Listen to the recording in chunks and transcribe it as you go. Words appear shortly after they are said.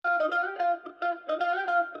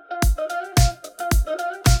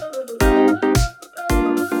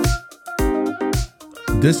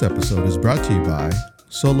This episode is brought to you by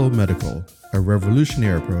Solo Medical, a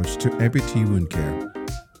revolutionary approach to amputee wound care.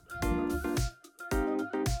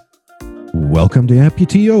 Welcome to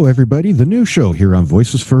AmpuTee-oh, everybody, the new show here on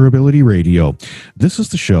Voices4Ability Radio. This is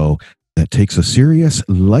the show that takes a serious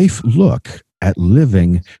life look at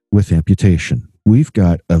living with amputation. We've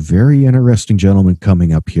got a very interesting gentleman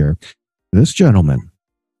coming up here. This gentleman,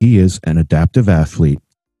 he is an adaptive athlete.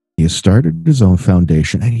 He has started his own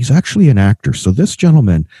foundation, and he's actually an actor. So this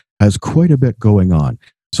gentleman has quite a bit going on.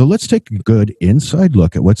 So let's take a good inside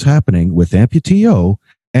look at what's happening with AmpuTO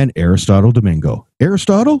and Aristotle Domingo.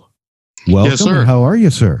 Aristotle, welcome. Yes, sir. How are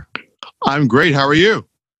you, sir? I'm great. How are you?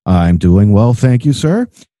 I'm doing well, thank you, sir.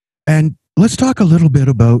 And let's talk a little bit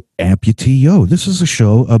about AmpuTO. This is a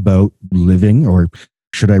show about living, or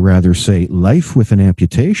should I rather say life with an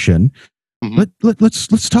amputation.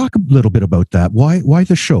 Let's talk a little bit about that. Why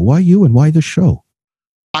the show? Why you and why the show?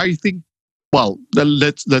 I think, well,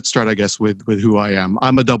 let's start, I guess, with who I am.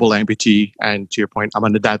 I'm a double amputee, and to your point, I'm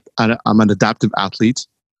an adaptive athlete.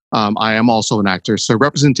 I am also an actor, so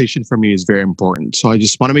representation for me is very important. So I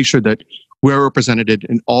just want to make sure that we're represented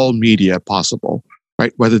in all media possible,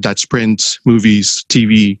 right? Whether that's print, movies,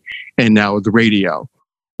 TV, and now the radio.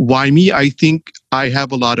 Why me? I think I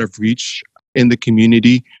have a lot of reach in the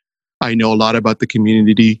community. I know a lot about the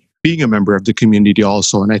community, being a member of the community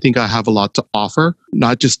also. And I think I have a lot to offer,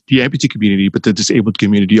 not just the amputee community, but the disabled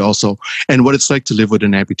community also, and what it's like to live with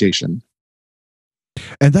an amputation.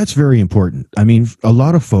 And that's very important. I mean, a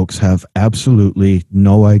lot of folks have absolutely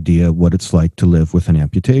no idea what it's like to live with an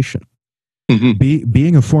amputation.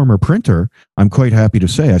 Being a former printer, I'm quite happy to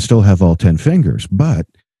say I still have all 10 fingers, but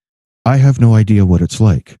I have no idea what it's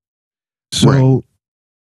like. So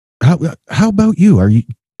how about you?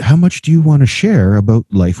 How much do you want to share about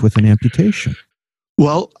life with an amputation?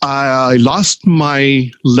 Well, I lost my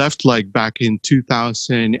left leg back in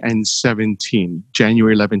 2017,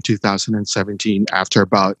 January 11, 2017, after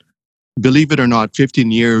about, believe it or not, 15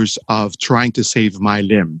 years of trying to save my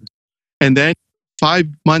limb. And then 5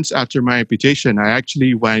 months after my amputation, I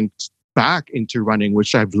actually went back into running,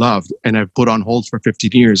 which I've loved, and I've put on hold for 15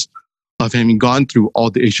 years of having gone through all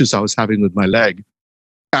the issues I was having with my leg.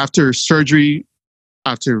 After surgery,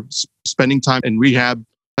 after spending time in rehab,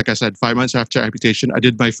 like I said, 5 months after amputation, I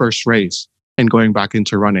did my first race and going back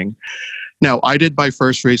into running. Now, I did my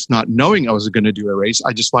first race not knowing I was going to do a race.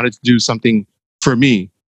 I just wanted to do something for me.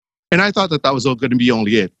 And I thought that was going to be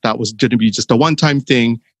only it. That was going to be just a one-time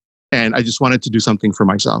thing. And I just wanted to do something for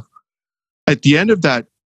myself. At the end of that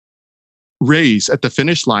race, at the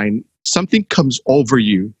finish line, something comes over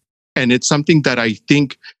you. And it's something that I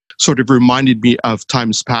think sort of reminded me of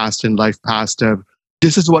times past and life past of,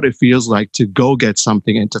 this is what it feels like to go get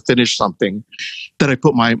something and to finish something that I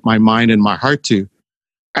put my mind and my heart to.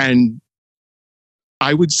 And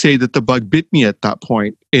I would say that the bug bit me at that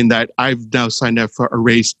point, in that I've now signed up for a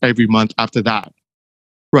race every month after that,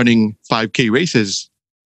 running 5K races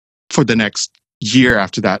for the next year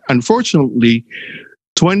after that. Unfortunately,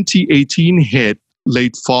 2018 hit,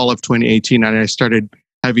 late fall of 2018, and I started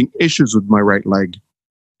having issues with my right leg.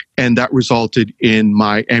 And that resulted in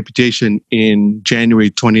my amputation in January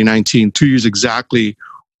 2019, 2 years exactly,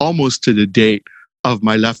 almost to the date of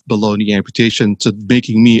my left below knee amputation, to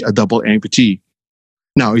making me a double amputee.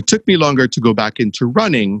 Now, it took me longer to go back into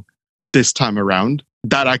running this time around.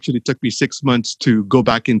 That actually took me 6 months to go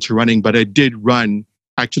back into running, but I did run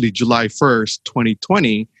actually July 1st,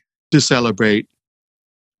 2020, to celebrate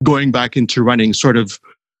going back into running, sort of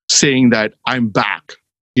saying that I'm back,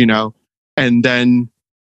 and then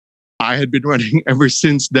I had been running ever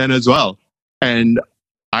since then as well. And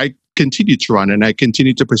I continued to run, and I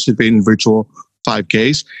continued to participate in virtual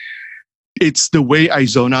 5Ks. It's the way I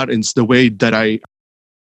zone out, and it's the way that I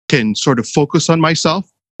can sort of focus on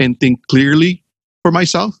myself and think clearly for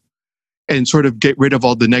myself and sort of get rid of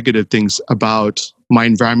all the negative things about my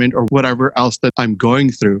environment or whatever else that I'm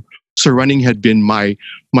going through. So running had been my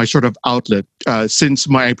sort of outlet since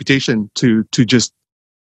my amputation to just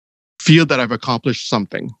feel that I've accomplished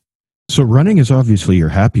something. So running is obviously your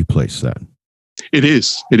happy place then. It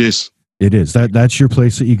is. It is. It is. That's your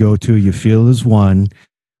place that you go to. You feel as one.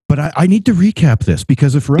 But I need to recap this,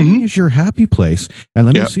 because if running is your happy place, and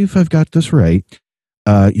let me see if I've got this right.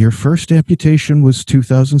 Your first amputation was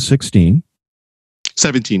 2016.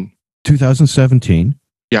 2017.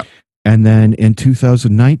 Yeah. And then in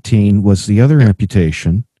 2019 was the other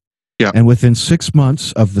amputation. Yeah. And within 6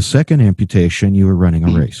 months of the second amputation, you were running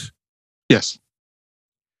a race. Yes.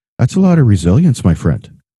 That's a lot of resilience, my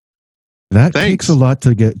friend. That takes a lot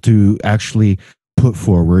to get to actually put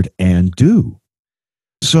forward and do.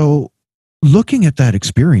 So looking at that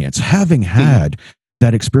experience, having had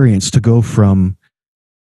that experience to go from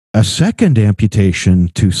a second amputation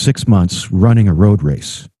to 6 months running a road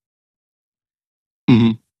race?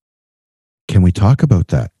 Mm-hmm. Can we talk about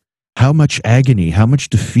that? How much agony, how much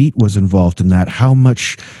defeat was involved in that? How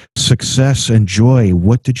much success and joy?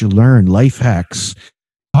 What did you learn? Life hacks.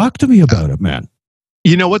 Talk to me about it, man.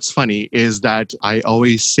 You know, what's funny is that I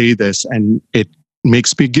always say this and it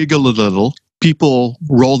makes me giggle a little. People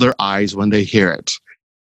roll their eyes when they hear it.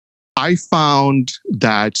 I found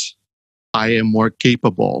that I am more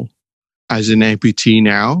capable as an amputee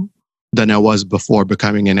now than I was before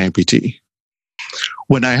becoming an amputee.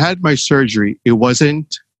 When I had my surgery, it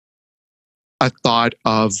wasn't a thought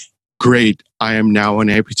of, great, I am now an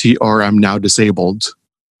amputee or I'm now disabled.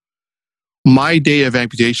 My day of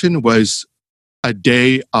amputation was a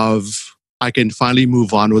day of, I can finally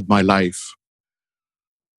move on with my life.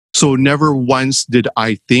 So never once did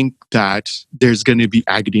I think that there's going to be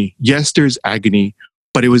agony. Yes, there's agony,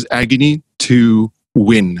 but it was agony to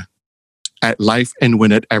win at life and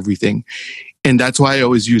win at everything. And that's why I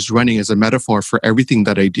always use running as a metaphor for everything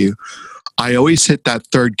that I do. I always hit that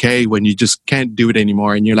third K when you just can't do it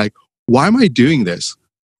anymore. And you're like, why am I doing this?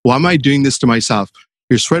 Why am I doing this to myself?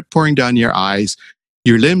 Your sweat pouring down your eyes.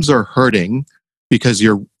 Your limbs are hurting because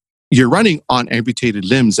you're running on amputated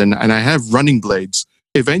limbs. And I have running blades.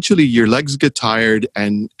 Eventually, your legs get tired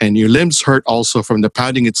and your limbs hurt also from the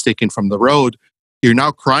pounding it's taken from the road. You're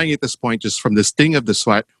now crying at this point just from the sting of the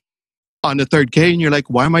sweat on the third K. And you're like,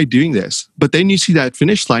 why am I doing this? But then you see that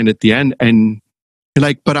finish line at the end and you're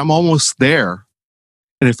like, but I'm almost there.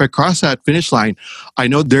 And if I cross that finish line, I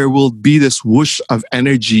know there will be this whoosh of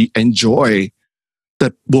energy and joy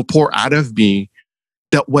that will pour out of me,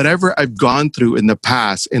 that whatever I've gone through in the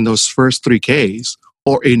past, in those first 3Ks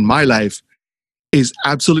or in my life, is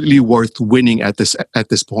absolutely worth winning at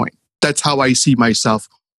this point. That's how I see myself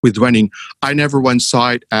with running. I never once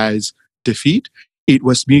saw it as defeat. It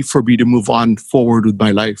was for me to move on forward with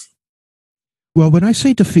my life. Well, when I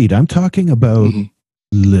say defeat, I'm talking about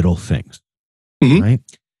little things, right?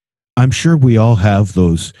 I'm sure we all have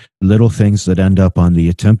those little things that end up on the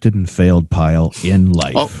attempted and failed pile in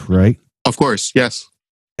life, right? Of course, yes.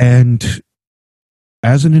 And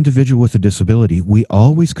as an individual with a disability, we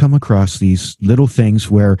always come across these little things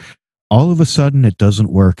where all of a sudden it doesn't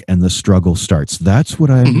work and the struggle starts. That's what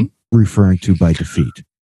I'm referring to by defeat.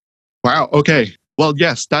 Wow. Okay. Well,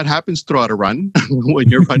 yes, that happens throughout a run when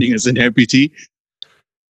you're running as an amputee.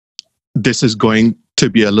 This is going to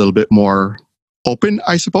be a little bit more open,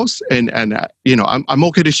 I suppose. And you know, I'm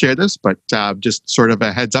okay to share this, but just sort of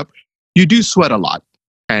a heads up, you do sweat a lot.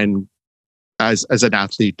 And as an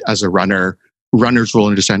athlete, as a runner, runners will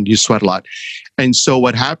understand you sweat a lot. And so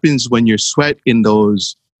what happens when you sweat in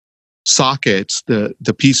those sockets,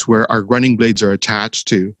 the piece where our running blades are attached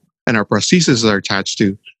to and our prostheses are attached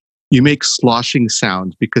to, you make sloshing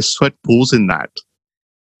sounds because sweat pools in that.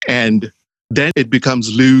 And then it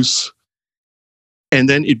becomes loose. And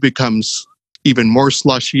then it becomes even more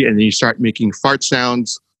slushy. And then you start making fart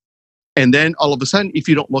sounds. And then all of a sudden, if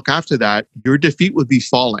you don't look after that, your defeat will be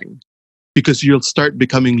falling because you'll start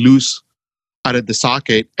becoming loose out of the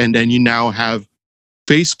socket. And then you now have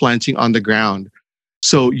face planting on the ground.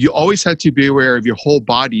 So you always have to be aware of your whole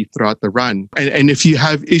body throughout the run. And if you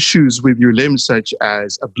have issues with your limbs, such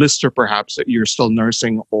as a blister perhaps that you're still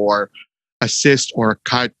nursing, or a cyst or a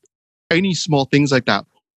cut, any small things like that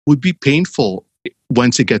would be painful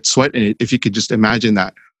once it gets sweat in it, if you could just imagine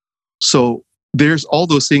that. So there's all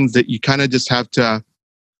those things that you kind of just have to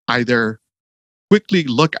either quickly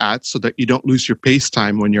look at so that you don't lose your pace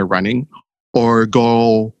time when you're running, or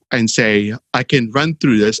go and say, I can run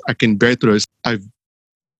through this, I can bear through this. I've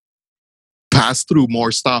passed through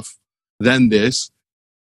more stuff than this,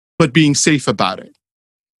 but being safe about it,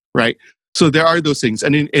 right? So there are those things.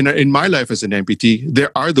 And in my life as an amputee,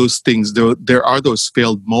 there are those things, there are those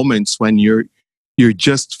failed moments when you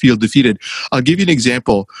just feel defeated. I'll give you an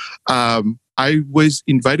example. I was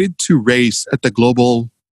invited to race at the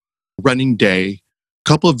Global Running Day a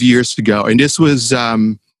couple of years ago. And this was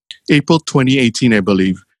April 2018, I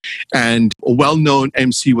believe. And a well-known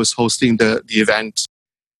MC was hosting the event.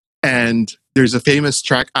 And there's a famous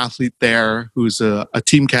track athlete there who's a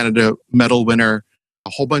Team Canada medal winner. A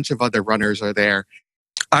whole bunch of other runners are there.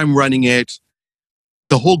 I'm running it.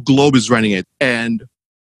 The whole globe is running it. And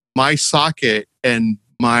my socket and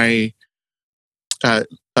my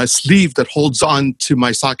sleeve that holds on to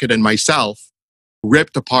my socket and myself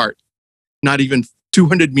ripped apart, not even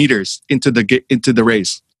 200 meters into the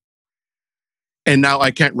race. And now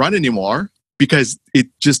I can't run anymore because it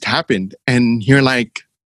just happened. And you're like,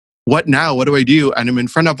 what now? What do I do? And I'm in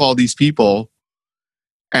front of all these people.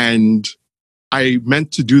 And I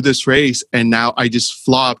meant to do this race, and now I just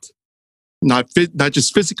flopped, not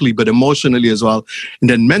just physically, but emotionally as well, and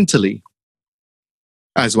then mentally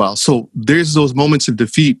as well. So there's those moments of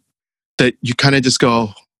defeat that you kind of just go,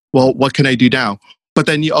 well, what can I do now? But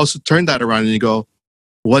then you also turn that around and you go,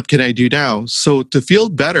 what can I do now? So to feel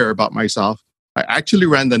better about myself, I actually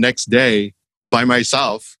ran the next day by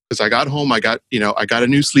myself because I got home. I got a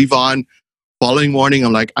new sleeve on. Following morning,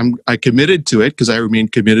 I'm like, I committed to it because I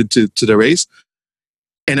remained committed to the race.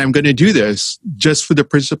 And I'm going to do this just for the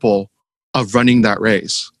principle of running that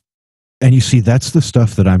race. And you see, that's the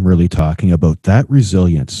stuff that I'm really talking about, that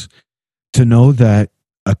resilience, to know that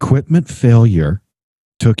equipment failure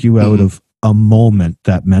took you out of a moment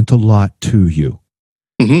that meant a lot to you.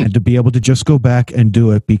 And to be able to just go back and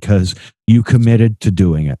do it because you committed to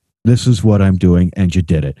doing it. This is what I'm doing, and you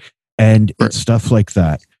did it. And it's stuff like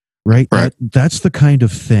that, right? That's the kind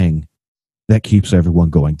of thing that keeps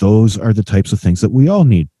everyone going. Those are the types of things that we all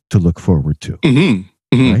need to look forward to.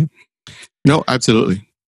 Right? No, absolutely.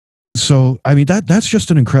 So, I mean, that's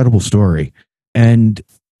just an incredible story. And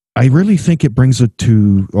I really think it brings it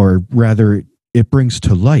to, or rather, it brings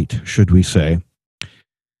to light, should we say,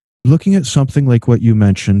 looking at something like what you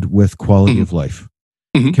mentioned with quality of life.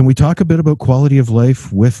 Can we talk a bit about quality of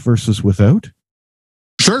life with versus without?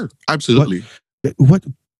 Sure, absolutely. What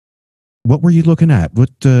were you looking at?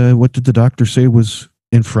 What did the doctor say was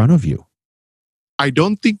in front of you? I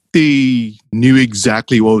don't think they knew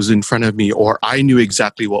exactly what was in front of me, or I knew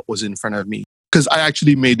exactly what was in front of me, because I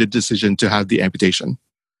actually made the decision to have the amputation.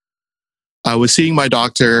 I was seeing my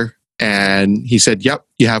doctor and he said, yep,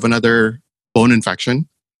 you have another bone infection.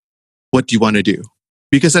 What do you want to do?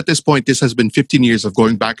 Because at this point, this has been 15 years of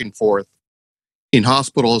going back and forth in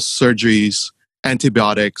hospitals, surgeries,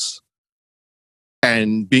 antibiotics,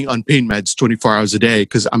 and being on pain meds 24 hours a day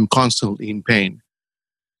because I'm constantly in pain.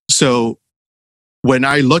 So when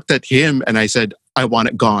I looked at him and I said, I want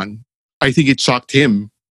it gone, I think it shocked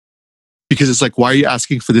him because it's like, why are you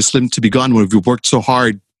asking for this limb to be gone when we've worked so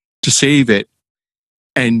hard to save it?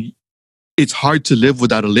 And it's hard to live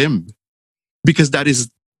without a limb because that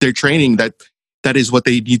is their training. That is what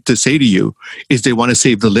they need to say to you is they want to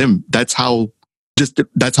save the limb. That's how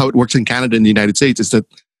it works in Canada and the United States, is that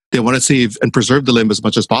they want to save and preserve the limb as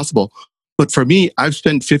much as possible. But for me, I've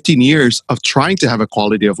spent 15 years of trying to have a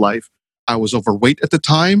quality of life. I was overweight at the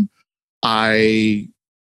time. I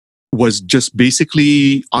was just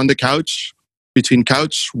basically on the couch, between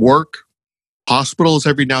couch, work, hospitals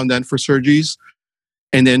every now and then for surgeries.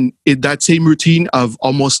 And then that same routine of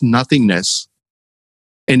almost nothingness.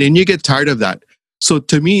 And then you get tired of that. So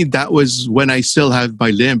to me, that was when I still have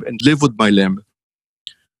my limb and live with my limb.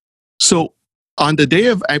 So on the day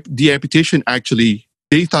of the amputation, actually,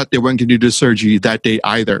 they thought they weren't going to do the surgery that day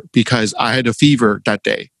either because I had a fever that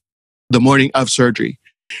day, the morning of surgery.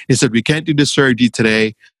 They said, we can't do the surgery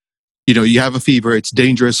today. You have a fever. It's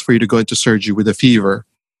dangerous for you to go into surgery with a fever.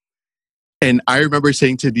 And I remember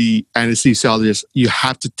saying to the anesthesiologist, you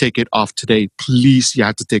have to take it off today. Please, you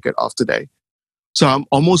have to take it off today. So I'm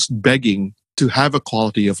almost begging to have a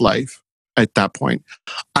quality of life at that point.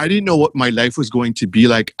 I didn't know what my life was going to be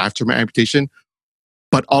like after my amputation,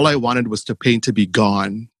 but all I wanted was the pain to be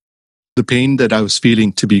gone, the pain that I was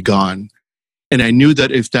feeling to be gone. And I knew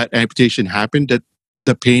that if that amputation happened, that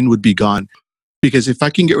the pain would be gone. Because if I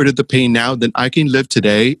can get rid of the pain now, then I can live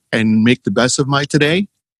today and make the best of my today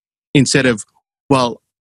instead of, well,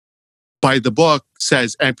 by the book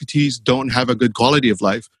says amputees don't have a good quality of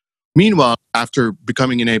life. Meanwhile, after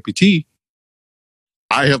becoming an amputee,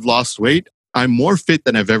 I have lost weight. I'm more fit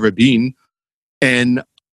than I've ever been. And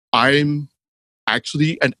I'm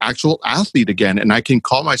actually an actual athlete again. And I can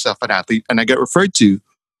call myself an athlete and I get referred to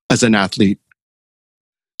as an athlete.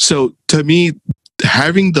 So to me,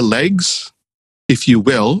 having the legs, if you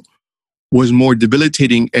will, was more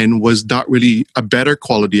debilitating and was not really a better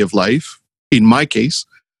quality of life. In my case,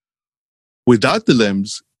 without the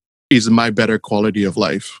limbs is my better quality of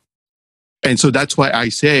life. And so that's why I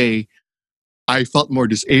say I felt more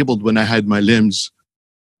disabled when I had my limbs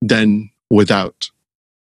than without.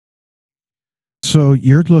 So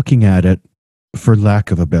you're looking at it, for lack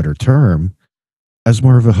of a better term, as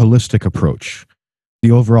more of a holistic approach. The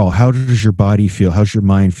overall, how does your body feel? How's your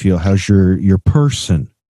mind feel? How's your person,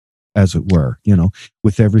 as it were,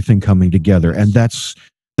 with everything coming together? And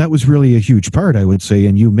that was really a huge part, I would say,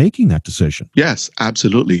 in you making that decision. Yes,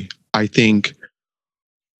 absolutely. I think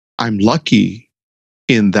I'm lucky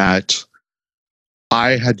in that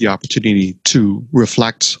I had the opportunity to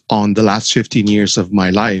reflect on the last 15 years of my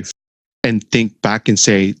life and think back and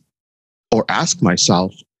say, or ask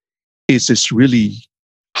myself, is this really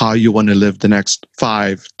how you want to live the next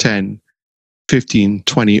 5, 10, 15,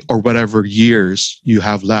 20, or whatever years you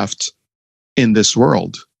have left in this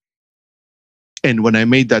world. And when I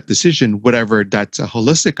made that decision, whatever that's a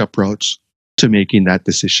holistic approach to making that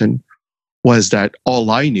decision, was that all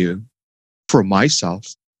I knew for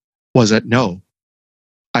myself was that no,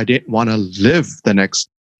 I didn't want to live the next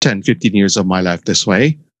 10, 15 years of my life this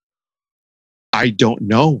way. I don't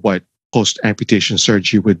know what post amputation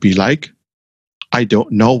surgery would be like. I don't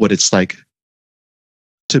know what it's like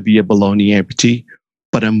to be a below knee amputee,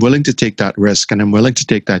 but I'm willing to take that risk and I'm willing to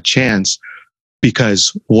take that chance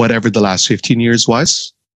because whatever the last 15 years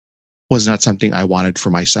was not something I wanted for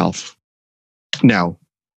myself. Now,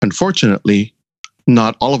 unfortunately,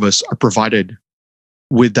 not all of us are provided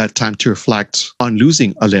with that time to reflect on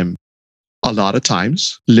losing a limb. A lot of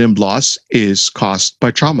times, limb loss is caused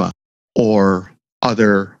by trauma or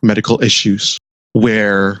other medical issues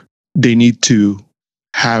where they need to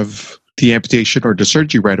have the amputation or the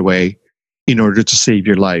surgery right away in order to save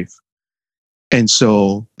your life. And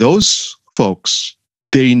so those folks,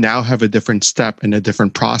 they now have a different step and a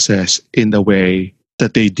different process in the way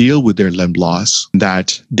that they deal with their limb loss,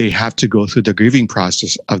 that they have to go through the grieving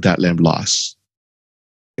process of that limb loss.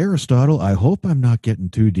 Aristotle, I hope I'm not getting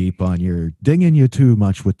too deep on you, dinging you too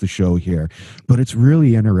much with the show here, but it's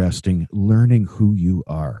really interesting learning who you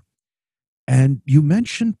are. And you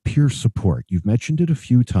mentioned peer support. You've mentioned it a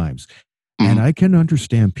few times. And I can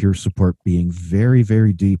understand peer support being very,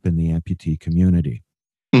 very deep in the amputee community.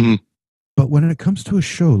 But when it comes to a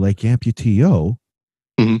show like AmpuTO,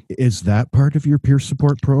 is that part of your peer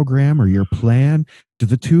support program or your plan? Do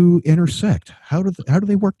the two intersect? How do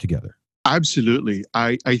they work together? Absolutely.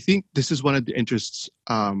 I think this is one of the interests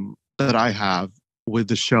that I have with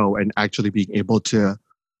the show and actually being able to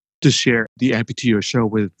share the AmpuTO show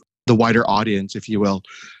with the wider audience, if you will.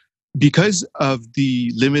 Because of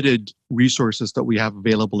the limited resources that we have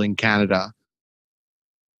available in Canada,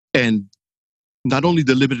 and not only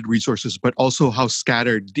the limited resources, but also how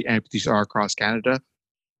scattered the amputees are across Canada,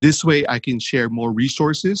 this way I can share more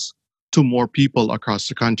resources to more people across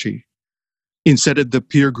the country. Instead of the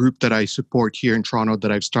peer group that I support here in Toronto,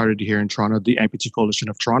 that I've started here in Toronto, the Amputee Coalition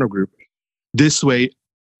of Toronto group, this way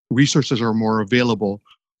resources are more available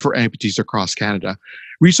for amputees across Canada.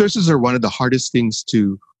 Resources are one of the hardest things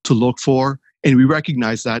to look for, and we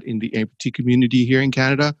recognize that in the amputee community here in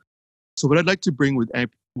Canada. So what I'd like to bring with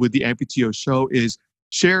the AmpuTO show is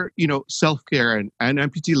share, self-care and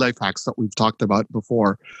amputee life hacks that we've talked about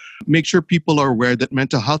before. Make sure people are aware that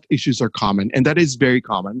mental health issues are common, and that is very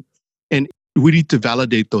common. And we need to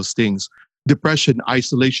validate those things. Depression,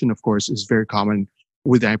 isolation, of course, is very common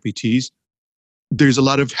with amputees. There's a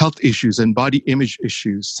lot of health issues and body image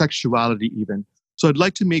issues, sexuality even. So I'd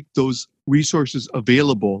like to make those resources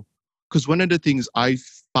available, because one of the things I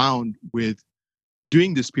found with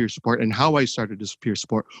doing this peer support and how I started this peer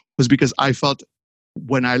support was because I felt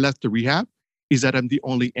when I left the rehab is that I'm the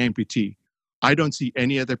only amputee. I don't see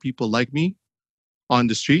any other people like me on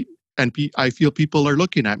the street, and I feel people are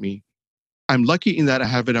looking at me. I'm lucky in that I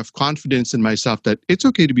have enough confidence in myself that it's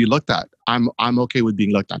okay to be looked at. I'm okay with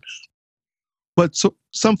being looked at. But so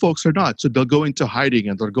some folks are not. So they'll go into hiding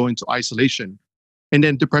and they'll go into isolation. And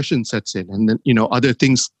then depression sets in. And then, other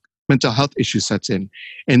things, mental health issues sets in.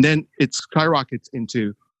 And then it skyrockets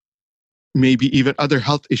into maybe even other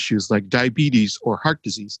health issues like diabetes or heart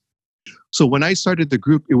disease. So when I started the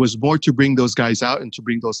group, it was more to bring those guys out and to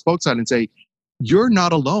bring those folks out and say, you're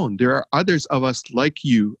not alone. There are others of us like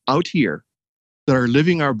you out here that are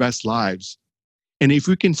living our best lives. And if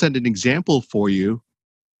we can set an example for you,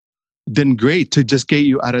 then great, to just get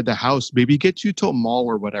you out of the house, maybe get you to a mall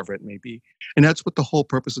or whatever it may be. And that's what the whole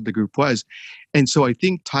purpose of the group was. And so I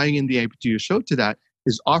think tying in the AmpuTO show to that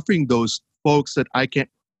is offering those folks that I can't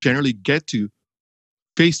generally get to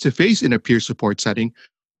face in a peer support setting,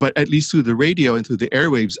 but at least through the radio and through the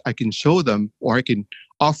airwaves, I can show them, or I can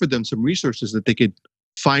offer them some resources that they could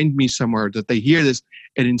find me somewhere, that they hear this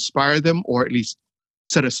and inspire them, or at least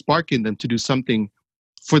set a spark in them to do something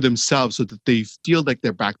for themselves so that they feel like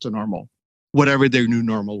they're back to normal, whatever their new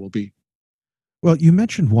normal will be. Well, you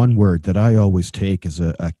mentioned one word that I always take as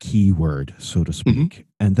a key word, so to speak,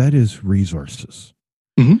 and that is resources.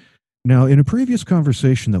 Now, in a previous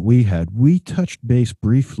conversation that we had, we touched base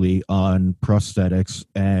briefly on prosthetics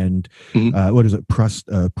and what is it,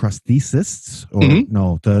 prosthesists? Or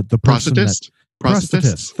no, the person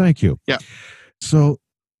prosthetists. Thank you. Yeah. So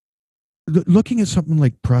looking at something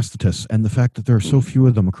like prosthetists and the fact that there are so few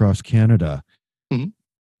of them across Canada,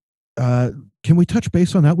 can we touch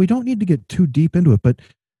base on that? We don't need to get too deep into it, but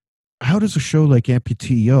how does a show like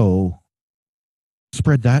AmpuTO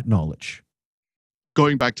spread that knowledge?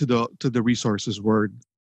 Going back to the resources word,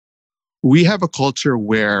 we have a culture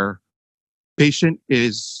where patient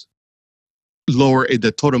is lower in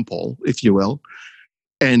the totem pole, if you will,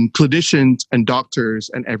 and clinicians and doctors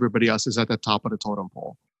and everybody else is at the top of the totem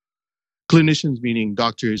pole. Clinicians, meaning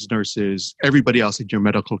doctors, nurses, everybody else in your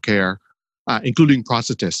medical care, including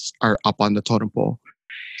prosthetists, are up on the totem pole.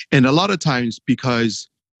 And a lot of times, because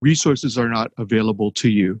resources are not available to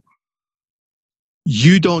you,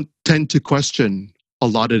 you don't tend to question a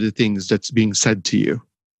lot of the things that's being said to you.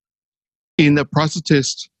 In the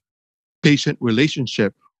prosthetist-patient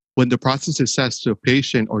relationship, when the prosthetist says to a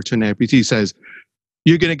patient or to an amputee, says,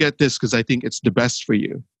 you're going to get this because I think it's the best for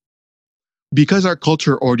you. Because our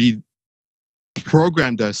culture already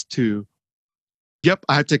programmed us to, yep,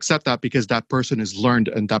 I have to accept that because that person is learned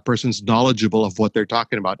and that person's knowledgeable of what they're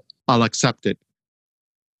talking about. I'll accept it.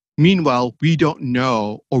 Meanwhile, we don't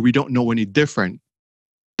know, or we don't know any different,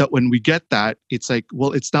 that when we get that, it's like,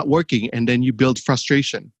 well, it's not working. And then you build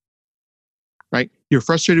frustration, right? You're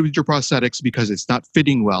frustrated with your prosthetics because it's not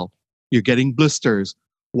fitting well. You're getting blisters.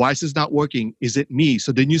 Why is this not working? Is it me?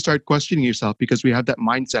 So then you start questioning yourself because we have that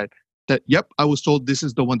mindset that, yep, I was told this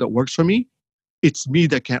is the one that works for me. It's me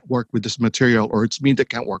that can't work with this material, or it's me that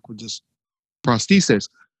can't work with this prosthesis.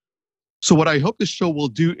 So what I hope this show will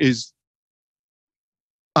do is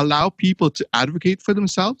allow people to advocate for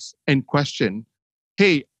themselves and question,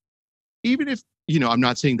 hey, even if, I'm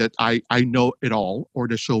not saying that I know it all or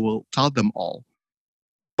the show will tell them all,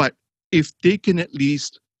 but if they can at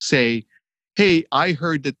least say, hey, I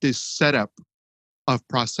heard that this setup of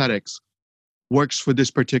prosthetics works for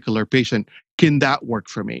this particular patient. Can that work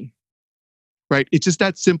for me? Right? It's just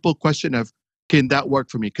that simple question of, can that work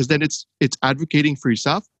for me? Because then it's advocating for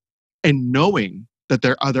yourself and knowing that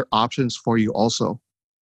there are other options for you also.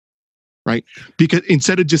 Right? Because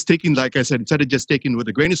instead of just taking, like I said, instead of just taking with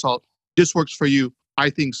a grain of salt, this works for you. I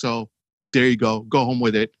think so. There you go. Go home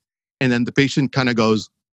with it. And then the patient kind of goes,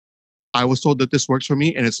 I was told that this works for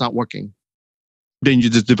me and it's not working. Then you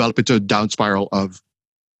just develop into a down spiral of,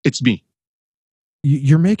 it's me.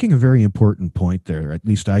 You're making a very important point there. At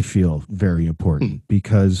least I feel very important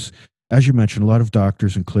because, as you mentioned, a lot of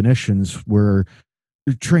doctors and clinicians were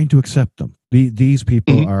trained to accept them. These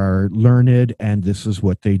people are learned, and this is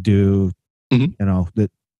what they do.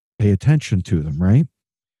 That pay attention to them, right?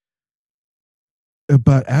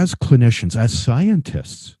 But as clinicians, as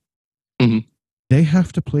scientists, they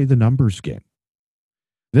have to play the numbers game.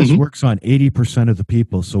 This works on 80% of the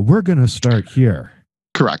people, so we're going to start here.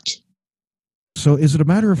 Correct. So is it a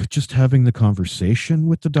matter of just having the conversation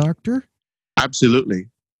with the doctor? Absolutely.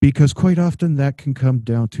 Because quite often that can come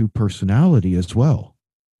down to personality as well.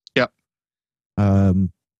 Yep.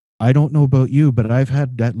 I don't know about you, but I've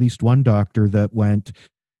had at least one doctor that went,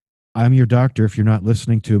 I'm your doctor. If you're not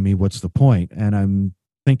listening to me, what's the point? And I'm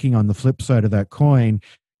thinking on the flip side of that coin,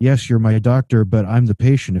 yes, you're my doctor, but I'm the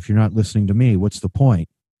patient. If you're not listening to me, what's the point?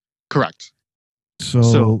 Correct.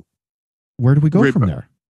 So where do we go from there?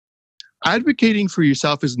 Advocating for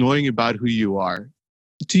yourself is knowing about who you are.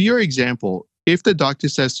 To your example, if the doctor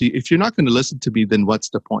says to you, if you're not going to listen to me, then what's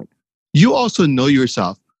the point? You also know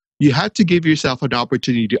yourself. You have to give yourself an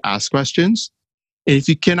opportunity to ask questions. And if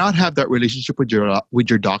you cannot have that relationship with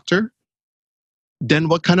your doctor, then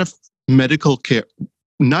what kind of medical care,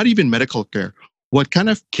 not even medical care, what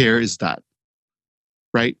kind of care is that?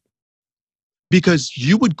 Right? Because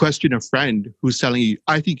you would question a friend who's telling you,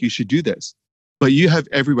 I think you should do this. But you have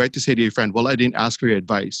every right to say to your friend, well, I didn't ask for your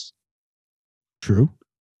advice. True.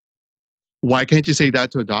 Why can't you say that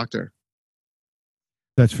to a doctor?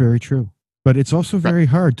 That's very true. But it's also very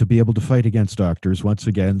hard to be able to fight against doctors. Once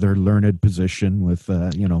again, their learned position with,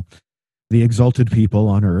 the exalted people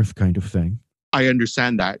on earth kind of thing. I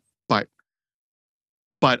understand that.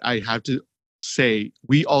 But I have to say,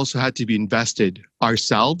 we also had to be invested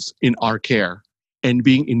ourselves in our care. And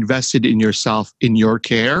being invested in yourself, in your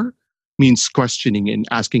care, means questioning and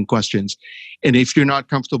asking questions. And if you're not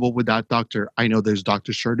comfortable with that doctor, I know there's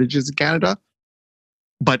doctor shortages in Canada,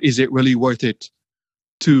 but is it really worth it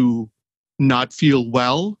to not feel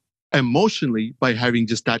well emotionally by having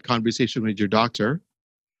just that conversation with your doctor?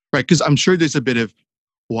 Right? Because I'm sure there's a bit of,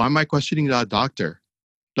 why am I questioning that doctor?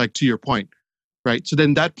 Like, to your point, right? So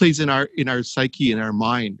then that plays in our psyche, in our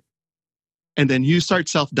mind. And then you start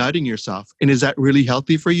self-doubting yourself. And is that really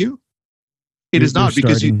healthy for you? It is not,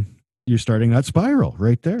 because you're starting that spiral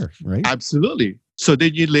right there, right? Absolutely. So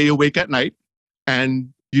then you lay awake at night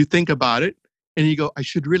and you think about it and you go, I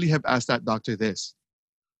should really have asked that doctor this.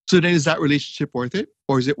 So then is that relationship worth it?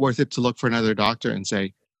 Or is it worth it to look for another doctor and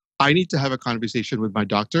say, I need to have a conversation with my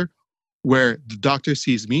doctor where the doctor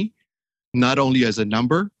sees me not only as a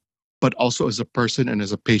number, but also as a person and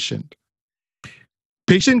as a patient.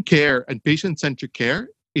 Patient care and patient-centric care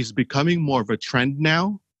is becoming more of a trend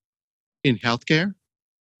now in healthcare.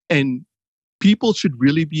 And people should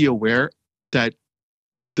really be aware that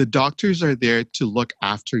the doctors are there to look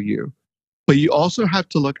after you, but you also have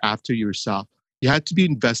to look after yourself. You have to be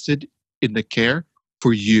invested in the care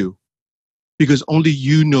for you because only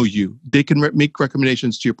you know you. They can make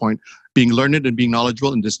recommendations, to your point, being learned and being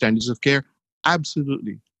knowledgeable in the standards of care.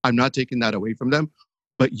 Absolutely. I'm not taking that away from them.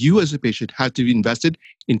 But you as a patient have to be invested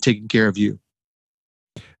in taking care of you.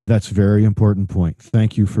 That's a very important point.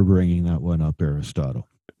 Thank you for bringing that one up, Aristotle.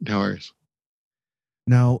 No worries.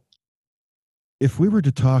 Now, if we were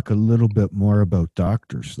to talk a little bit more about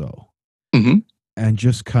doctors, though, and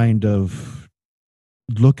just kind of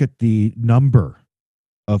look at the number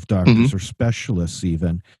of doctors or specialists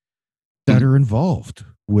even that are involved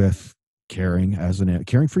with caring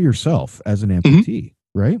for yourself as an amputee,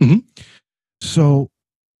 right? So,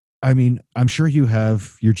 I mean, I'm sure you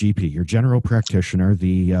have your GP, your general practitioner,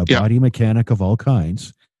 the body mechanic of all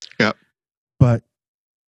kinds. Yeah. But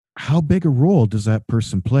how big a role does that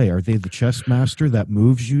person play? Are they the chess master that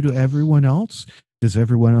moves you to everyone else? Does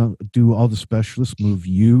everyone do all the specialists move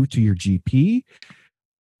you to your GP?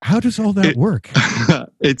 How does all that work?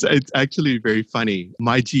 It's actually very funny.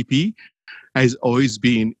 My GP has always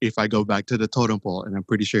been, if I go back to the totem pole, and I'm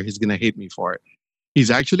pretty sure he's going to hate me for it,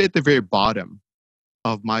 he's actually at the very bottom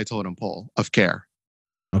of my totem pole of care.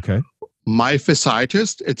 Okay. My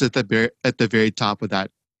physiatrist, it's at the very top of that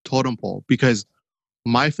totem pole because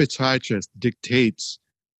my physiatrist dictates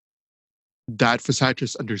that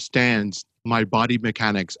physiatrist understands my body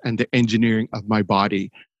mechanics and the engineering of my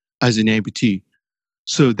body as an amputee.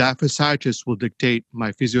 So that physiatrist will dictate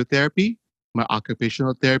my physiotherapy, my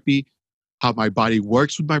occupational therapy, how my body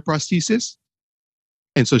works with my prosthesis.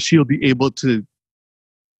 And so she'll be able to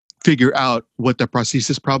figure out what the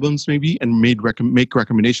prosthesis problems may be and make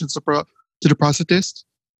recommendations to the prosthetist.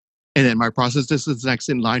 And then my prosthetist is next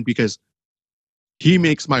in line because he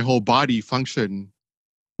makes my whole body function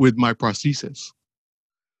with my prosthesis.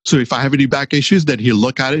 So if I have any back issues, then he'll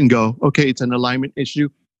look at it and go, okay, it's an alignment issue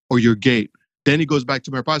or your gait. Then he goes back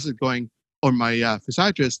to my prosthetist or my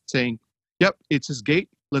physiatrist saying, yep, it's his gait.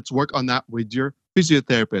 Let's work on that with your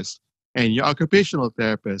physiotherapist and your occupational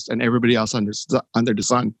therapist and everybody else under the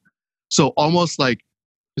sun. So almost like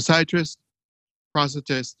physiatrist,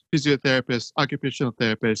 prosthetist, physiotherapist, occupational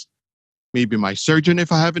therapist, maybe my surgeon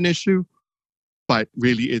if I have an issue, but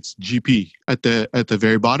really it's GP at the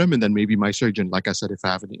very bottom, and then maybe my surgeon, like I said, if I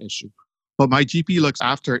have any issue. But my GP looks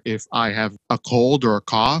after if I have a cold or a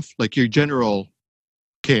cough, like your general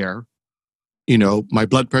care, my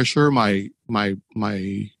blood pressure, my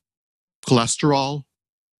cholesterol,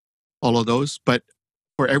 all of those. But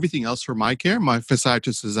for everything else for my care, my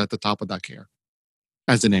physiatrist is at the top of that care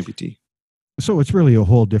as an amputee. So it's really a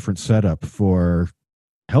whole different setup for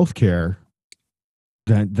healthcare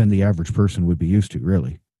than the average person would be used to,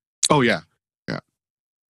 really. Oh, yeah. Yeah.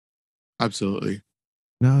 Absolutely.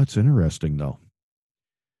 No, it's interesting, though.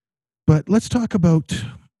 But let's talk about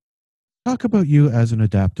you as an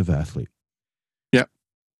adaptive athlete. Yeah.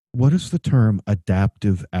 What does the term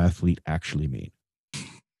adaptive athlete actually mean?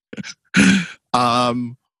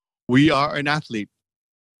 We are an athlete.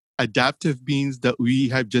 Adaptive means that we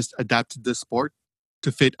have just adapted the sport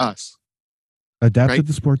to fit us. Adapted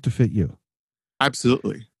the sport to fit you.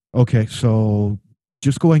 Absolutely. Okay, so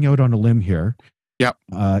just going out on a limb here. Yep.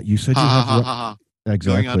 You said you have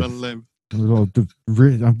exactly. Going out on a limb. Well,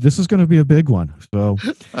 this is going to be a big one. So,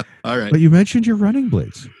 all right. But you mentioned your running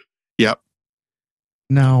blades. Yep.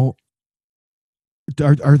 Now,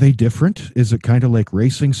 are they different? Is it kind of like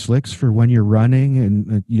racing slicks for when you're running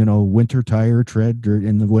and winter tire tread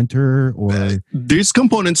in the winter, or there's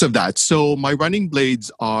components of that. So my running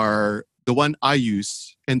blades are the one I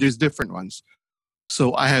use, and there's different ones.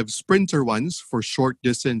 So I have sprinter ones for short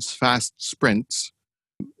distance, fast sprints.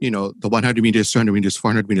 The 100 meters, 200 meters,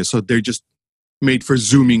 400 meters. So they're just made for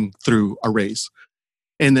zooming through a race.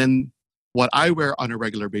 And then what I wear on a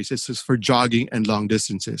regular basis is for jogging and long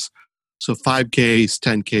distances. So 5Ks,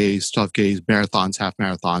 10Ks, 12Ks, marathons, half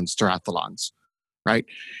marathons, triathlons, right?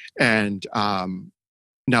 And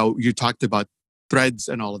now you talked about threads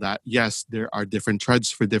and all of that. Yes, there are different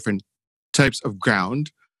threads for different types of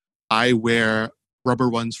ground. I wear rubber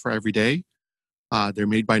ones for every day. They're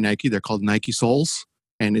made by Nike. They're called Nike soles.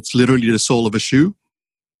 And it's literally the sole of a shoe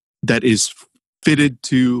that is fitted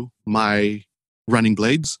to my running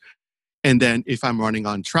blades. And then if I'm running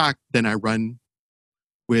on track, then I run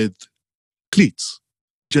with cleats,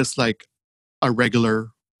 just like a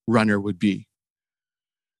regular runner would be.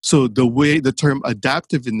 So the way the term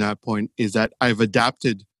adaptive in that point is that I've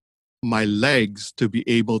adapted my legs to be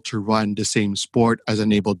able to run the same sport as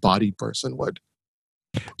an able-bodied person would.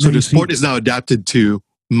 So Now, the sport is now adapted to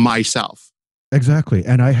myself. Exactly.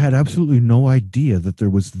 And I had absolutely no idea that there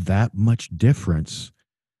was that much difference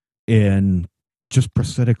in just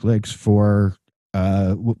prosthetic legs for,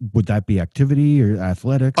 would that be activity or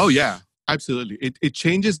athletics? Oh, yeah, absolutely. It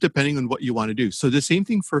changes depending on what you want to do. So the same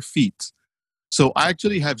thing for feet. So I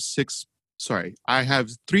actually have I have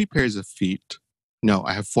 3 pairs of feet. No,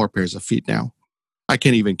 I have 4 pairs of feet now. I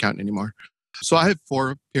can't even count anymore. So I have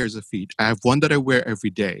 4 pairs of feet. I have one that I wear every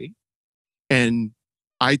day. And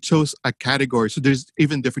I chose a category. So there's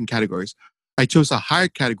even different categories. I chose a higher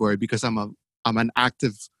category because I'm an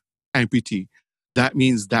active amputee. That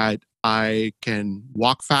means that I can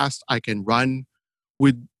walk fast. I can run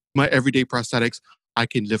with my everyday prosthetics. I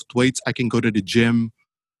can lift weights. I can go to the gym.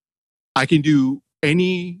 I can do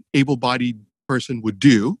any able-bodied person would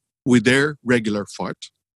do with their regular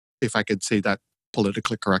foot, if I could say that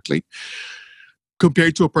politically correctly,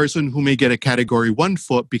 compared to a person who may get a category 1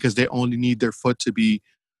 foot because they only need their foot to be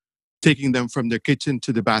taking them from their kitchen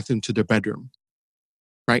to the bathroom to their bedroom,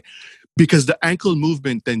 right? Because the ankle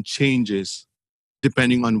movement then changes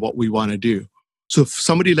depending on what we want to do. So if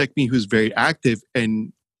somebody like me who's very active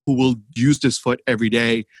and who will use this foot every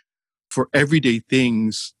day for everyday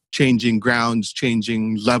things, changing grounds,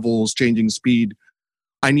 changing levels, changing speed,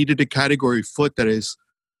 I needed a category foot that is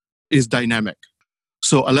dynamic.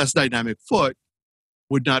 So a less dynamic foot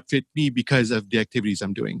would not fit me because of the activities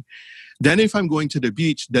I'm doing. Then if I'm going to the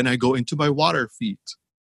beach, then I go into my water feet.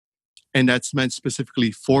 And that's meant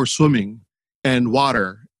specifically for swimming and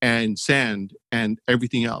water and sand and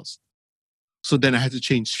everything else. So then I had to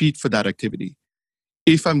change feet for that activity.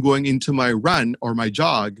 If I'm going into my run or my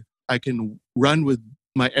jog, I can run with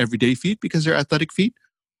my everyday feet because they're athletic feet,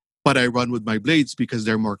 but I run with my blades because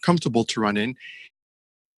they're more comfortable to run in.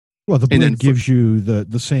 Well, the blade gives you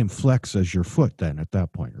the same flex as your foot then at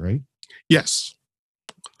that point, right? Yes.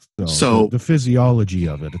 So the physiology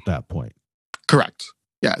of it at that point. Correct.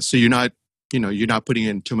 Yeah. So you're not putting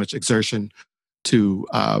in too much exertion to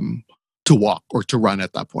walk or to run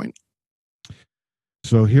at that point.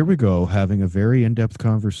 So here we go, having a very in-depth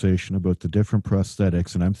conversation about the different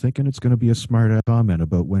prosthetics, and I'm thinking it's going to be a smart comment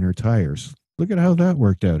about winter tires. Look at how that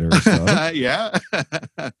worked out, Aristotle. Yeah.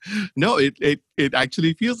 No, it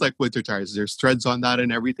actually feels like winter tires. There's threads on that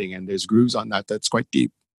and everything, and there's grooves on that that's quite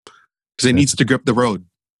deep because it needs to grip the road.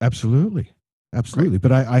 Absolutely. Right.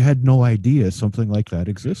 But I had no idea something like that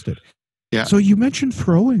existed. Yeah. So you mentioned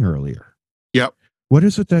throwing earlier. Yep. What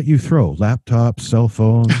is it that you throw? Laptops, cell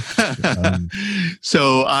phones?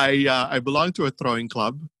 So I belong to a throwing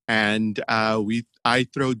club, and I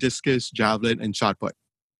throw discus, javelin, and shot put.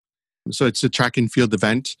 So it's a track and field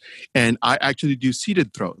event, and I actually do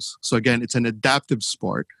seated throws. So again, it's an adaptive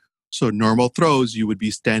sport. So normal throws, you would be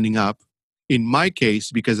standing up. In my case,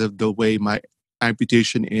 because of the way my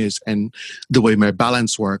amputation is and the way my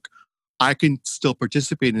balance work, I can still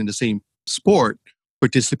participate in the same sport,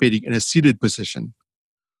 participating in a seated position.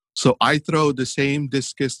 So I throw the same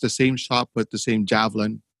discus, the same shot put, the same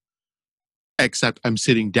javelin, except I'm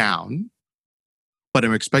sitting down, but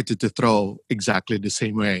I'm expected to throw exactly the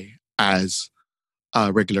same way as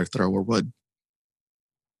a regular thrower would.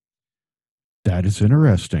 That is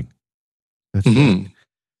interesting.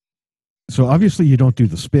 So obviously you don't do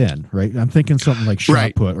the spin, right? I'm thinking something like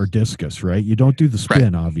shot put or discus, right? You don't do the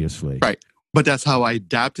spin, obviously. Right. But that's how I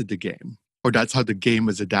adapted the game, or that's how the game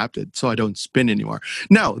was adapted. So I don't spin anymore.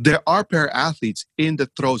 Now, there are para athletes in the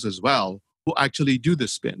throws as well who actually do the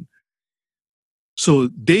spin. So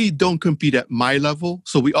they don't compete at my level.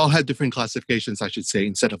 So we all had different classifications, I should say,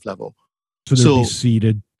 instead of level. So there'd be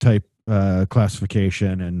seated type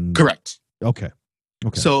classification and... Correct. Okay.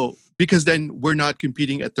 So because then we're not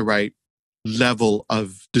competing at the right level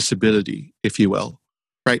of disability, if you will,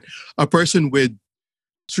 right? A person with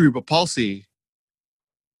cerebral palsy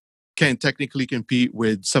can technically compete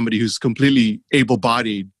with somebody who's completely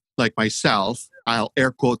able-bodied like myself. I'll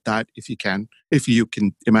air quote that if you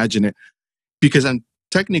can imagine it, because I'm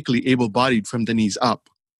technically able-bodied from the knees up.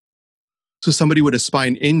 So somebody with a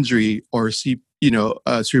spine injury or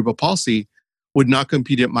cerebral palsy would not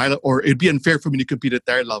compete at my level, or it'd be unfair for me to compete at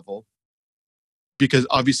their level because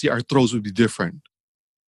obviously our throws would be different.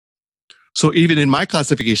 So even in my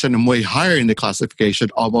classification, I'm way higher in the classification,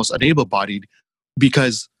 almost unable-bodied,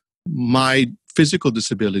 because my physical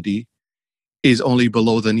disability is only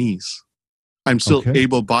below the knees. I'm still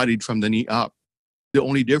able-bodied from the knee up. The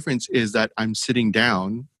only difference is that I'm sitting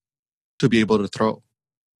down to be able to throw.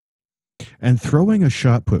 And throwing a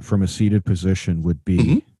shot put from a seated position would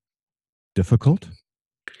be difficult?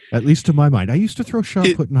 At least to my mind. I used to throw shot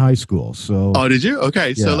put in high school. So Oh, did you?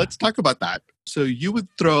 Okay, so Yeah. let's talk about that. So you would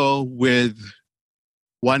throw with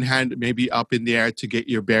one hand maybe up in the air to get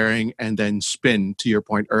your bearing and then spin, to your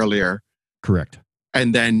point earlier. correct.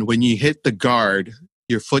 And then when you hit the guard,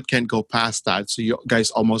 your foot can't go past that. So you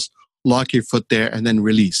guys almost lock your foot there and then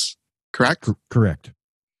release. Correct? Correct.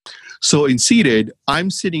 So in seated, I'm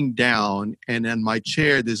sitting down, and in my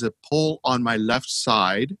chair, there's a pole on my left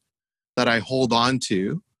side that I hold on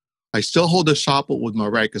to. I still hold the shot put with my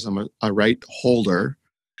right because I'm a right holder.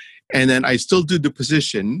 And then I still do the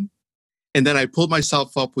position. And then I pull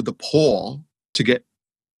myself up with the pole to get,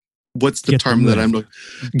 what's the term that I'm looking?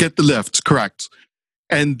 Get the lift, correct.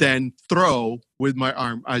 And then throw with my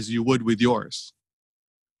arm as you would with yours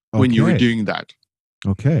when you were doing that.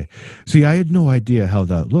 Okay. See, I had no idea how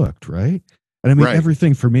that looked, right? And I mean,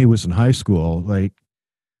 everything for me was in high school. Like,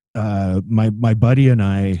 my buddy and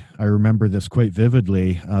I remember this quite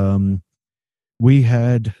vividly. We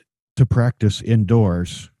had to practice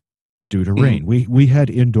indoors due to rain. We had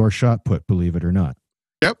indoor shot put, believe it or not.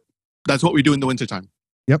 Yep. That's what we do in the wintertime.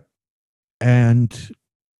 Yep. And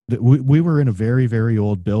we were in a very, very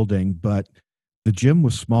old building, but the gym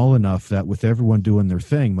was small enough that with everyone doing their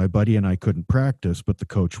thing, my buddy and I couldn't practice, but the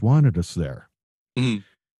coach wanted us there.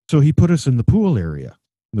 So he put us in the pool area.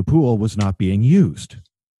 The pool was not being used.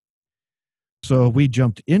 So we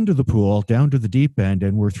jumped into the pool, down to the deep end,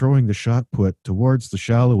 and we're throwing the shot put towards the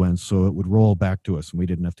shallow end so it would roll back to us and we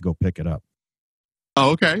didn't have to go pick it up. Oh,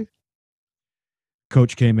 okay.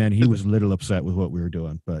 Coach came in. He was a little upset with what we were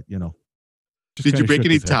doing, but, you know. Did you break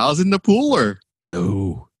any towels in the pool, or?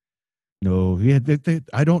 No.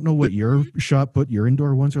 I don't know what your shot put, your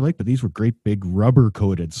indoor ones are like, but these were great big rubber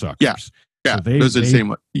coated suckers. Yeah. So those are the same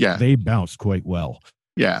one. Yeah. They bounced quite well.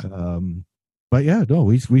 Yeah. But yeah, no,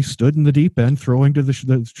 we stood in the deep end throwing to the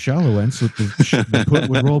shallow end so the put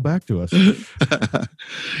would roll back to us.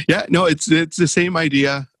 Yeah, no, it's the same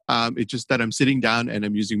idea. It's just that I'm sitting down and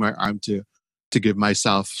I'm using my arm to give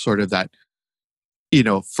myself sort of that,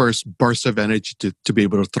 first burst of energy to be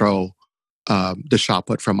able to throw the shot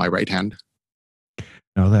put from my right hand.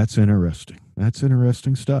 Now that's interesting. That's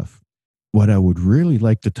interesting stuff. What I would really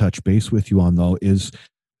like to touch base with you on, though, is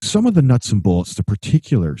some of the nuts and bolts, the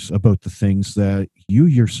particulars about the things that you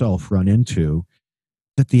yourself run into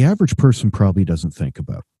that the average person probably doesn't think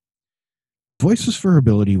about. Voices for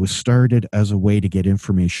Ability was started as a way to get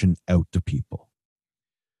information out to people.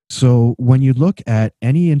 So when you look at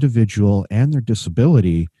any individual and their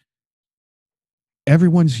disability,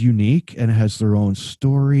 everyone's unique and has their own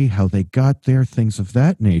story, how they got there, things of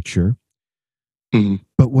that nature.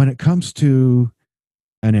 But when it comes to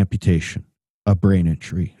an amputation, a brain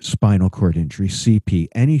injury, spinal cord injury, CP,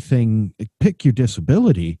 anything, pick your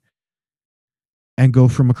disability and go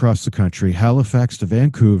from across the country, Halifax to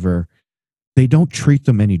Vancouver, they don't treat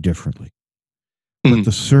them any differently. But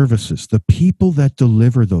the services, the people that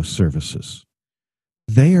deliver those services,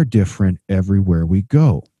 they are different everywhere we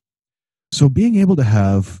go. So being able to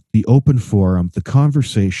have the open forum, the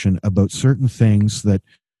conversation about certain things that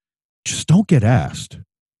just don't get asked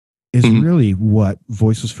is really what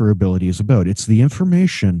Voices for Ability is about. It's the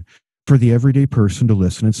information for the everyday person to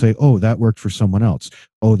listen and say, oh, that worked for someone else.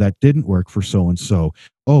 Oh, that didn't work for so-and-so.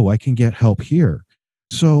 Oh, I can get help here.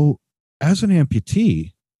 So as an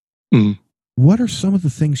amputee, what are some of the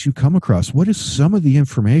things you come across? What is some of the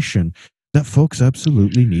information that folks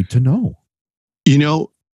absolutely need to know?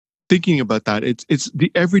 Thinking about that, it's the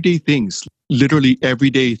everyday things, literally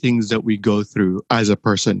everyday things that we go through as a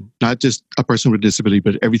person, not just a person with a disability,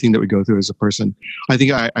 but everything that we go through as a person. I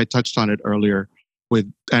think I touched on it earlier with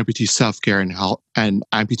amputee self-care and health and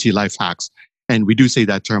amputee life hacks. And we do say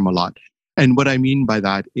that term a lot. And what I mean by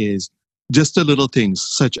that is just the little things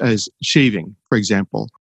such as shaving, for example.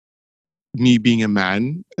 Me being a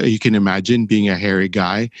man, you can imagine being a hairy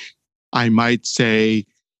guy. I might say,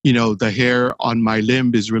 the hair on my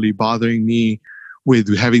limb is really bothering me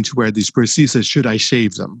with having to wear these prostheses. Should I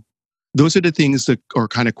shave them? Those are the things that are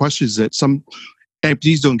kind of questions that some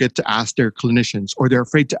amputees don't get to ask their clinicians, or they're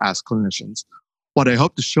afraid to ask clinicians. What I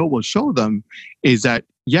hope the show will show them is that,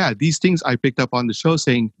 these things I picked up on the show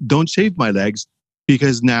saying, don't shave my legs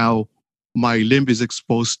because now my limb is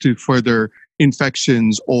exposed to further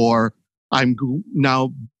infections, or I'm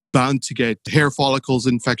now bound to get hair follicles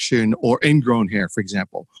infection or ingrown hair, for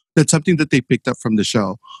example. That's something that they picked up from the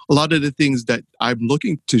show. A lot of the things that I'm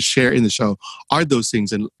looking to share in the show are those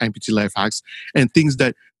things in amputee life hacks, and things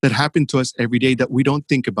that happen to us every day that we don't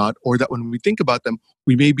think about, or that when we think about them,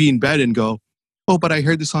 we may be in bed and go, oh, but I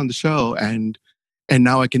heard this on the show, and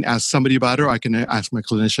now I can ask somebody about it, or I can ask my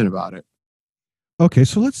clinician about it. Okay,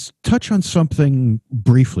 so let's touch on something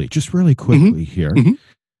briefly, just really quickly here. Mhm.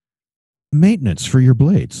 Maintenance for your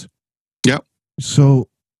blades. Yep. So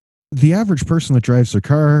the average person that drives their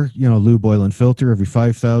car, lube, oil, and filter every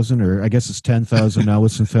 5,000, or I guess it's 10,000 now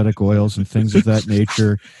with synthetic oils and things of that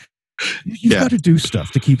nature. You've got to do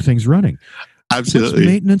stuff to keep things running. Absolutely. What's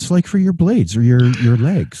maintenance like for your blades or your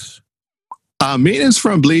legs? Maintenance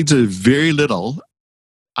from blades is very little.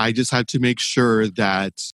 I just have to make sure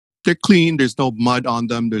that they're clean. There's no mud on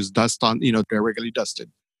them. There's dust on, they're regularly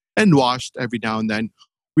dusted and washed every now and then.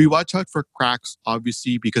 We watch out for cracks,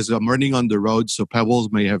 obviously, because I'm running on the road. So pebbles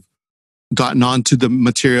may have gotten onto the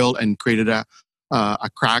material and created a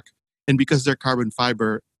crack. And because they're carbon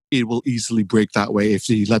fiber, it will easily break that way if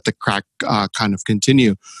you let the crack kind of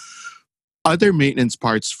continue. Other maintenance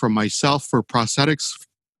parts from myself for prosthetics,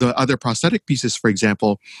 the other prosthetic pieces, for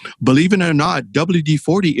example, believe it or not,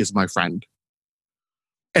 WD-40 is my friend.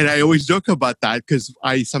 And I always joke about that because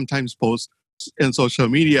I sometimes post in social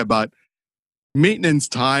media about maintenance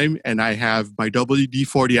time, and I have my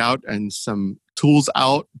WD-40 out and some tools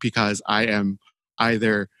out because I am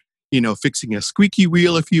either, fixing a squeaky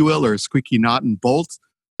wheel, if you will, or a squeaky knot and bolt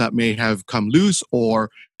that may have come loose or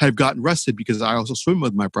have gotten rusted because I also swim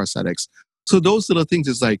with my prosthetics. So those little things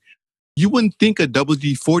is like, you wouldn't think a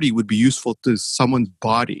WD-40 would be useful to someone's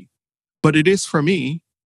body, but it is for me,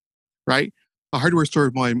 right? A hardware store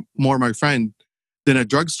is more my friend than a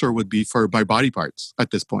drugstore would be for my body parts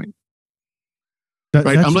at this point.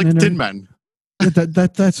 Right? I'm like Tin Man.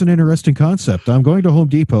 That's an interesting concept. I'm going to Home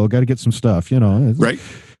Depot, got to get some stuff, Right.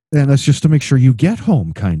 And that's just to make sure you get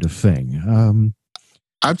home kind of thing.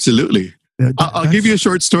 Absolutely. I'll give you a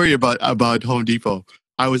short story about Home Depot.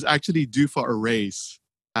 I was actually due for a race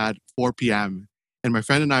at 4 p.m. and my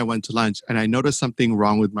friend and I went to lunch, and I noticed something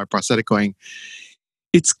wrong with my prosthetic going,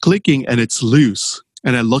 it's clicking and it's loose.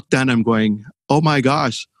 And I looked down, I'm going, oh my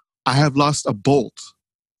gosh, I have lost a bolt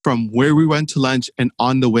from where we went to lunch and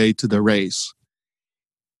on the way to the race.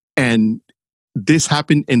 And this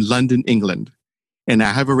happened in London, England. And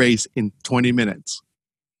I have a race in 20 minutes.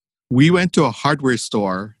 We went to a hardware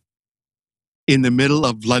store in the middle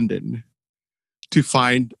of London to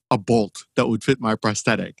find a bolt that would fit my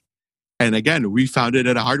prosthetic. And again, we found it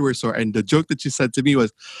at a hardware store. And the joke that she said to me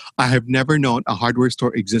was, I have never known a hardware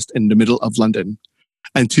store exist in the middle of London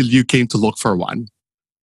until you came to look for one.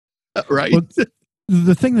 Right? Well,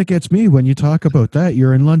 the thing that gets me when you talk about that,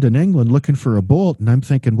 you're in London, England, looking for a bolt. And I'm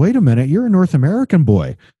thinking, wait a minute, you're a North American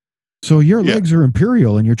boy. So your legs are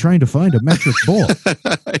imperial and you're trying to find a metric bolt.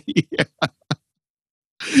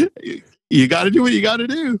 You got to do what you got to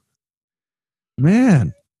do.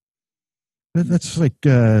 Man. That's like,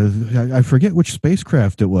 I forget which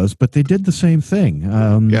spacecraft it was, but they did the same thing.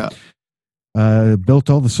 Built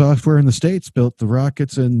all the software in the States, built the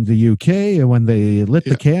rockets in the UK, and when they lit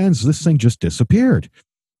the cans, this thing just disappeared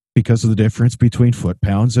because of the difference between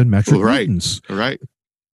foot-pounds and metric newtons. Right.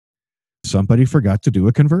 Somebody forgot to do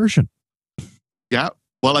a conversion. Yeah.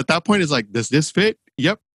 Well, at that point, it's like, does this fit?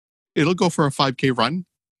 Yep. It'll go for a 5K run.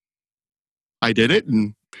 I did it,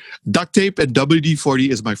 and duct tape and WD-40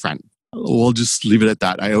 is my friend. We'll just leave it at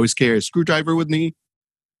that. I always carry a screwdriver with me,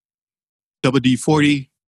 WD-40,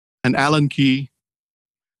 an Allen key,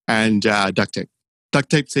 and duct tape. Duct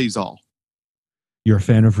tape saves all. You're a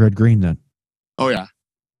fan of red green then? Oh, yeah.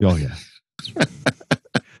 Oh, yeah.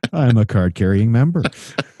 I'm a card-carrying member.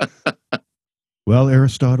 Well,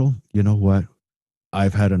 Aristotle, you know what?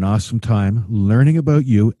 I've had an awesome time learning about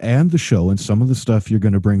you and the show and some of the stuff you're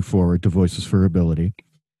going to bring forward to Voices for Ability.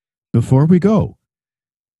 Before we go,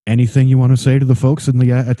 anything you want to say to the folks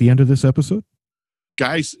at the end of this episode?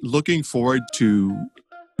 Guys, looking forward to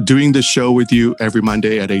doing the show with you every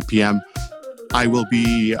Monday at 8 p.m. I will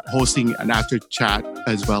be hosting an after chat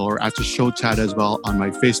as well, or after show chat as well on my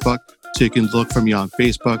Facebook. So you can look for me on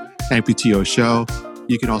Facebook, AmpuTO Show.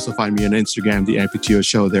 You can also find me on Instagram, the AmpuTO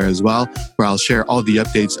Show there as well, where I'll share all the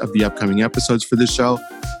updates of the upcoming episodes for this show.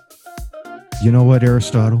 You know what,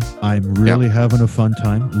 Aristotle? I'm really having a fun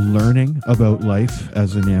time learning about life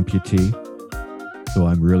as an amputee. So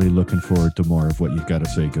I'm really looking forward to more of what you've got to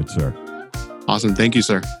say, good sir. Awesome. Thank you,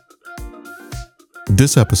 sir.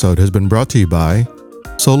 This episode has been brought to you by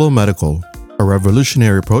Solo Medical, a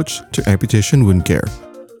revolutionary approach to amputation wound care.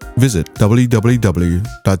 Visit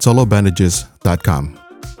www.solobandages.com.